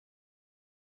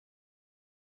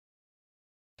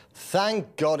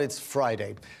Thank God it's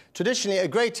Friday. Traditionally a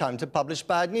great time to publish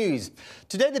bad news.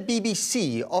 Today the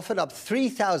BBC offered up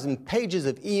 3,000 pages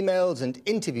of emails and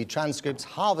interview transcripts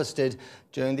harvested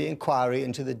during the inquiry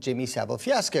into the Jimmy Savile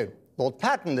fiasco. Lord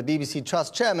Patten, the BBC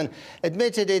Trust chairman,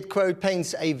 admitted it, quote,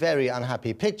 paints a very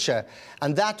unhappy picture,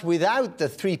 and that without the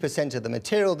 3% of the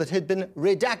material that had been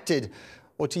redacted,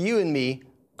 or to you and me,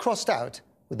 crossed out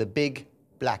with a big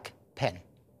black pen.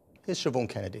 Here's Siobhan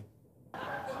Kennedy.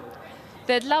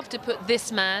 They'd love to put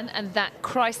this man and that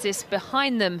crisis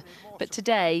behind them, but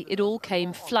today it all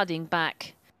came flooding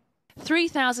back.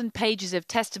 3,000 pages of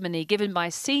testimony given by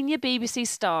senior BBC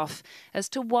staff as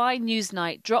to why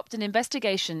Newsnight dropped an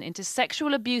investigation into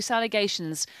sexual abuse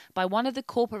allegations by one of the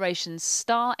corporation's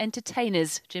star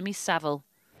entertainers, Jimmy Savile.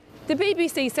 The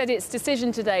BBC said its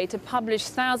decision today to publish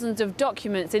thousands of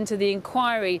documents into the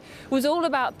inquiry was all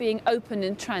about being open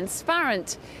and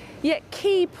transparent. Yet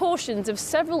key portions of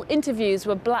several interviews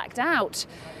were blacked out.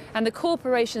 And the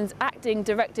corporation's acting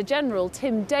Director General,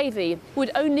 Tim Davie,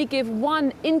 would only give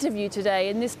one interview today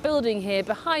in this building here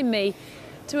behind me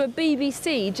to a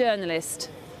BBC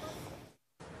journalist.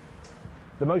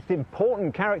 The most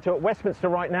important character at Westminster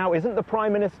right now isn't the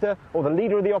Prime Minister or the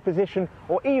Leader of the Opposition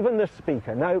or even the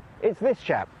Speaker. No, it's this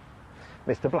chap,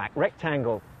 Mr. Black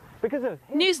Rectangle.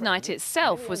 Newsnight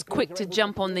itself was quick to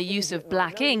jump on the use of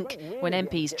black ink when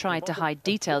MPs tried to hide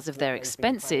details of their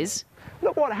expenses.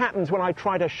 Look what happens when I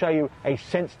try to show you a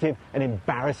sensitive and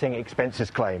embarrassing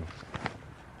expenses claim.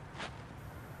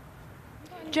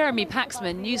 Jeremy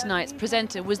Paxman, Newsnight's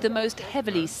presenter, was the most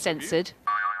heavily censored.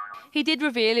 He did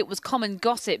reveal it was common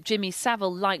gossip Jimmy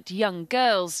Savile liked young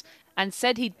girls and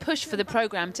said he'd push for the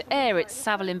programme to air its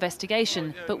Savile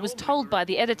investigation, but was told by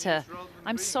the editor,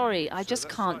 "I'm sorry, I just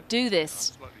can't do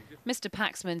this." Mr.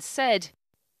 Paxman said,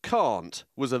 "Can't"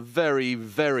 was a very,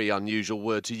 very unusual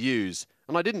word to use.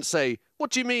 And I didn't say,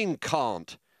 "What do you mean,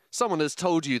 can't?" Someone has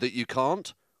told you that you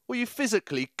can't, or you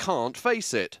physically can't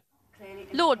face it.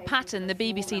 Lord Patten, the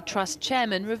BBC Trust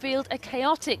chairman, revealed a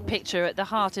chaotic picture at the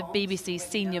heart of BBC's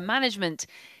senior management,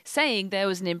 saying there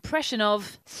was an impression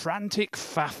of frantic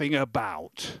faffing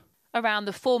about around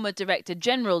the former Director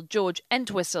General, George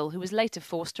Entwistle, who was later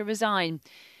forced to resign.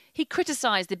 He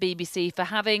criticised the BBC for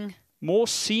having more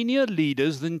senior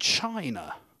leaders than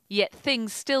China. Yet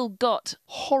things still got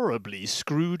horribly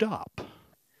screwed up.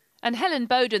 And Helen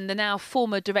Bowden, the now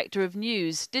former Director of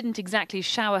News, didn't exactly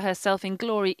shower herself in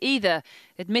glory either,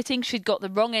 admitting she'd got the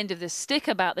wrong end of the stick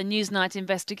about the Newsnight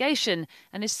investigation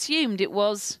and assumed it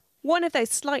was one of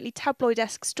those slightly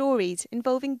tabloid-esque stories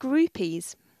involving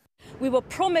groupies. We were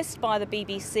promised by the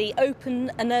BBC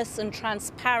openness and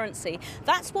transparency.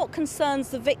 That's what concerns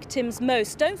the victims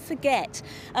most. Don't forget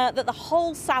that the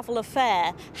whole Savile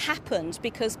affair happened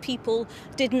because people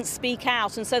didn't speak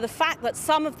out. And so the fact that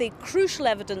some of the crucial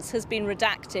evidence has been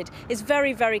redacted is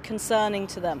very, very concerning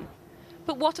to them.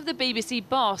 But what of the BBC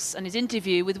boss and his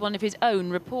interview with one of his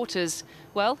own reporters?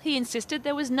 Well, he insisted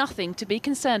there was nothing to be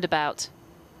concerned about.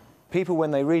 People, when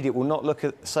they read it, will not look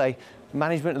at, say,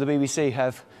 management of the BBC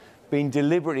have been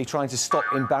deliberately trying to stop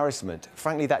embarrassment.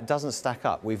 Frankly, that doesn't stack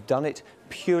up. We've done it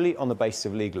purely on the basis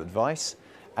of legal advice.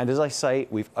 And as I say,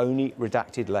 we've only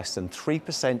redacted less than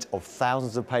 3% of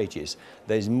thousands of pages.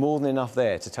 There's more than enough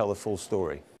there to tell the full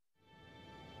story.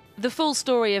 The full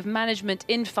story of management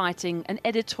infighting and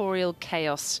editorial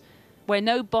chaos, where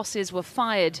no bosses were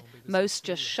fired, most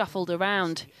just shuffled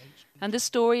around. And the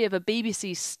story of a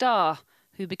BBC star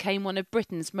who became one of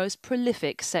Britain's most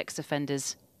prolific sex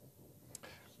offenders.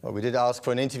 Well, we did ask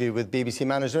for an interview with BBC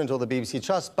management or the BBC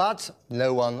Trust, but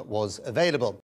no one was available.